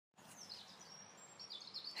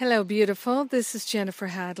Hello, beautiful. This is Jennifer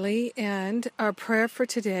Hadley, and our prayer for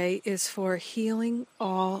today is for healing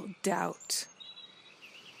all doubt.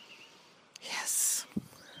 Yes.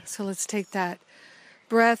 So let's take that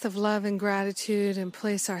breath of love and gratitude and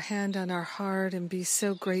place our hand on our heart and be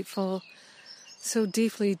so grateful, so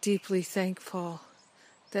deeply, deeply thankful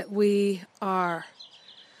that we're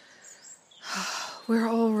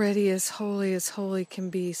already as holy can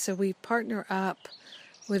be. So we partner up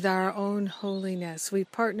with our own holiness. We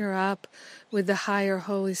partner up with the higher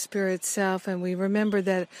Holy Spirit self, and we remember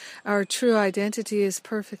that our true identity is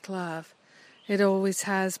perfect love. It always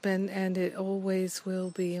has been, and it always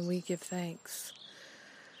will be, and we give thanks.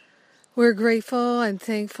 We're grateful and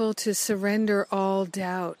thankful to surrender all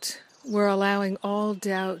doubt. We're allowing all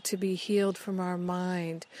doubt to be healed from our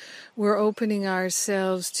mind. We're opening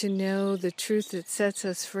ourselves to know the truth that sets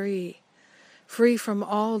us free from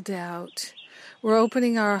all doubt. We're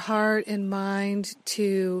opening our heart and mind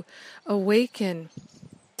to awaken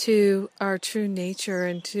to our true nature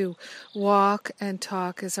and to walk and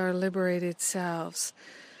talk as our liberated selves.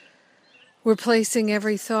 We're placing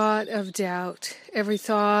every thought of doubt, every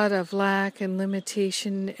thought of lack and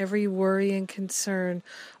limitation, every worry and concern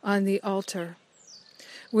on the altar.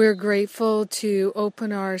 We're grateful to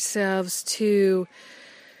open ourselves to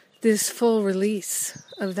this full release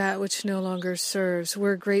of that which no longer serves.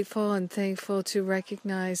 We're grateful and thankful to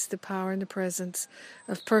recognize the power and the presence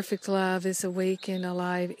of perfect love is awake and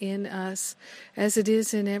alive in us as it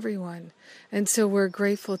is in everyone. And so we're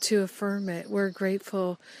grateful to affirm it. We're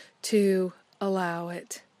grateful to allow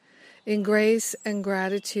it. In grace and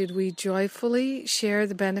gratitude, we joyfully share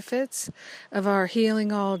the benefits of our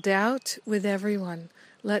healing all doubt with everyone.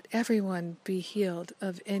 Let everyone be healed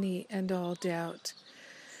of any and all doubt.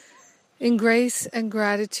 In grace and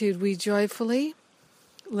gratitude, we joyfully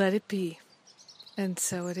let it be. And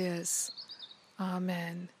so it is.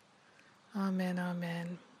 Amen. Amen,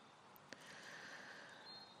 amen.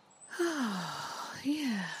 Oh,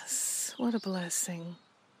 yes. What a blessing.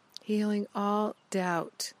 Healing all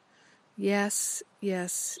doubt. Yes,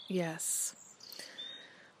 yes, yes.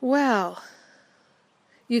 Well,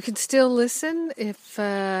 you can still listen if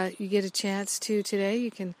you get a chance to today.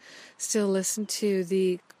 You can still listen to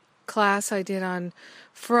the class I did on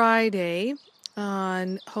Friday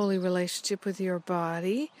on holy relationship with your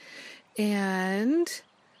body, and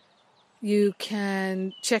you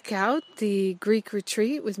can check out the Greek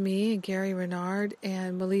retreat with me and Gary Renard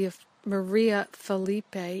and Maria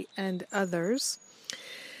Felipe and others.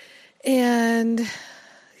 And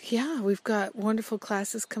yeah, we've got wonderful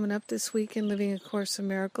classes coming up this week in Living A Course in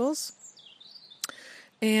Miracles.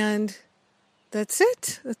 And that's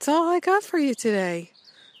it. That's all I got for you today.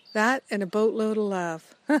 That and a boatload of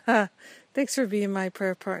love. Thanks for being my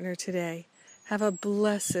prayer partner today. Have a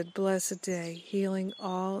blessed, blessed day, healing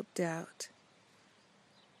all doubt.